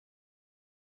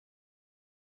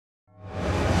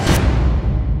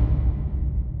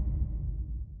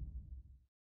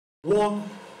1,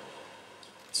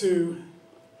 2,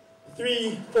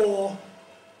 3, 4,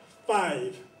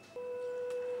 5.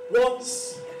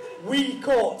 Once we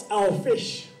caught our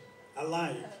fish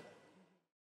alive.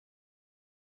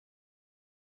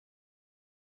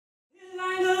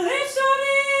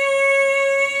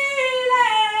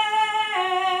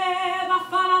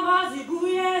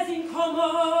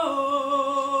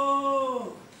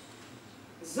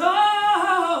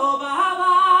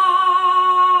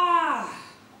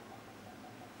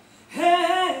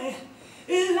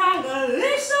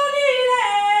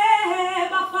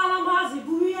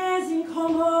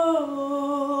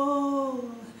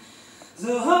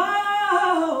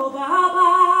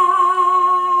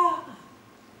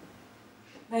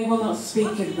 They will not speak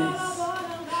of this,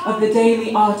 of the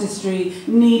daily artistry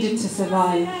needed to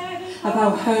survive, of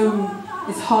how home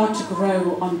is hard to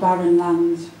grow on barren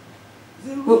land.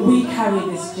 But we carry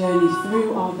this journey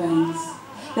through our veins.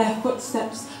 Their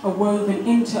footsteps are woven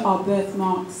into our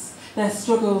birthmarks, their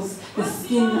struggles, the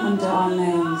skin under our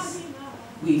nails.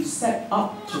 We've set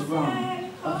up to run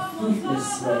a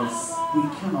fruitless race we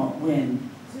cannot win.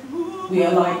 We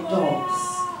are like dogs,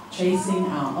 chasing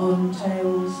our own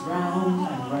tails round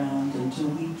and round until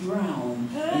we drown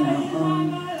in our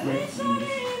own refuge.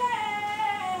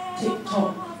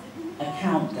 Tick-tock, a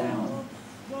countdown.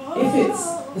 If it's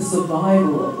the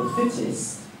survival of the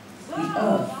fittest, the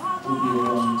earth will be the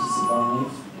one to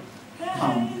survive.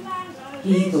 Come,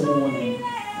 heed the warning,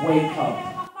 wake up.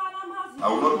 I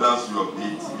will not dance to your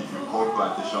beat if you call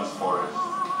plantations forest.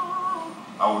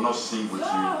 I will not sing with you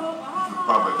if you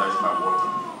privatize my water.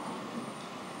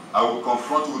 I will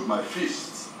confront you with my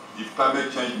fists if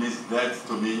climate change means death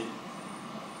to me,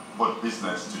 but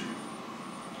business to you.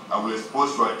 I will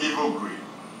expose your evil greed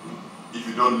if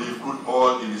you don't leave crude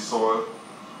oil in the soil,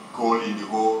 coal in the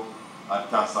hole, and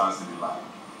tar sands in the land.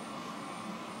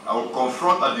 I will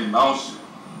confront and denounce you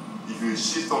if you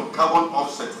insist on carbon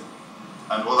offsetting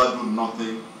and other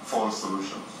do-nothing false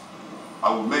solutions.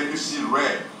 I will make you see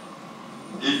red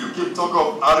if you keep talking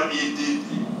of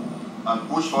REDD and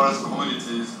bush forest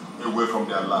communities away from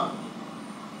their land.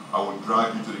 I will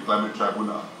drag you to the climate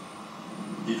tribunal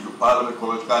if you pile up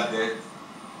ecological debt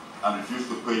and refuse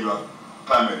to pay your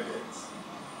climate debts.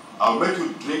 I'll make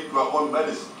you drink your own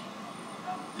medicine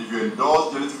if you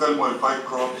endorse genetically modified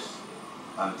crops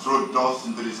and throw dust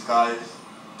into the skies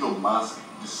to mask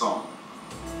the sun.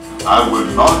 I will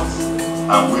not,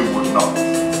 and we will not,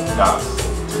 dance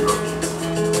to your beat.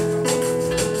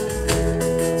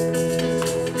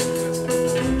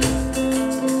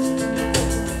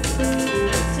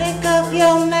 Take off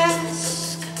your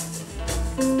mask.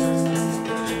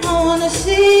 I wanna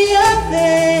see your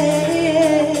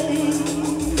face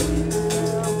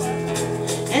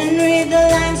and read the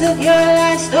lines of your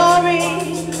life story.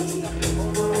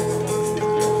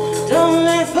 Don't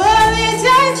let folly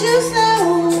touch you so.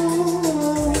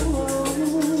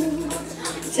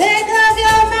 Take off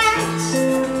your mask.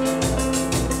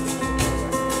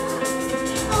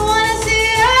 I wanna see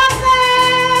your face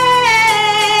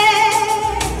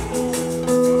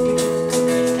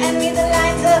and read the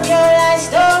lines of your life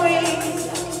story.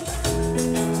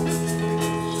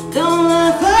 Don't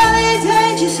let folly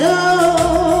touch you so.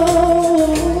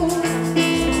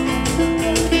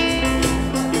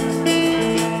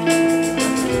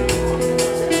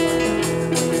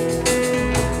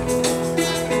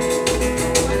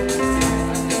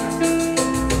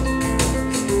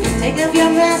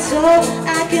 So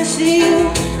I can see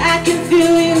you, I can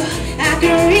feel you, I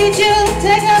can reach you.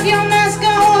 Take off your mask, I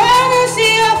wanna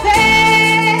see your face.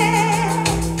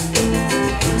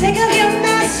 Take off your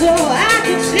mask so I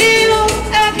can see you,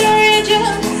 I can reach you,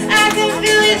 I can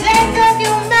feel you. Take off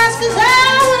your mask 'cause I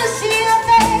wanna see your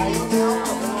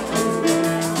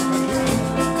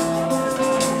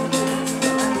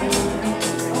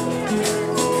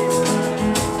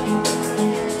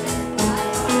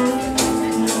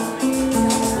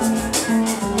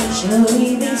Should we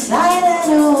be silent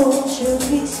or should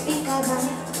we speak our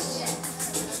minds?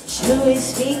 Should we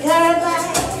speak our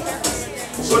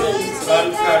minds? Bodies that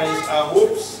carries our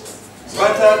hopes,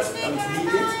 battered and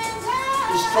bleeding,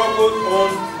 to struggle on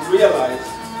to realize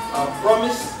our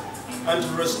promise and to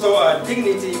restore our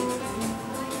dignity.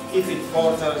 If it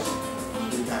falters,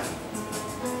 we die.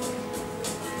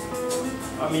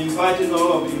 I'm inviting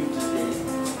all of you today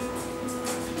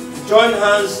to join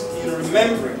hands in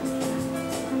remembering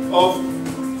of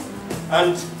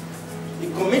and the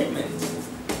commitment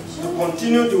to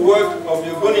continue the work of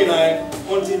the Ogoni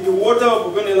until the water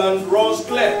of Ogoniland grows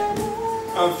clear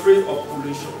and free of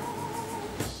pollution.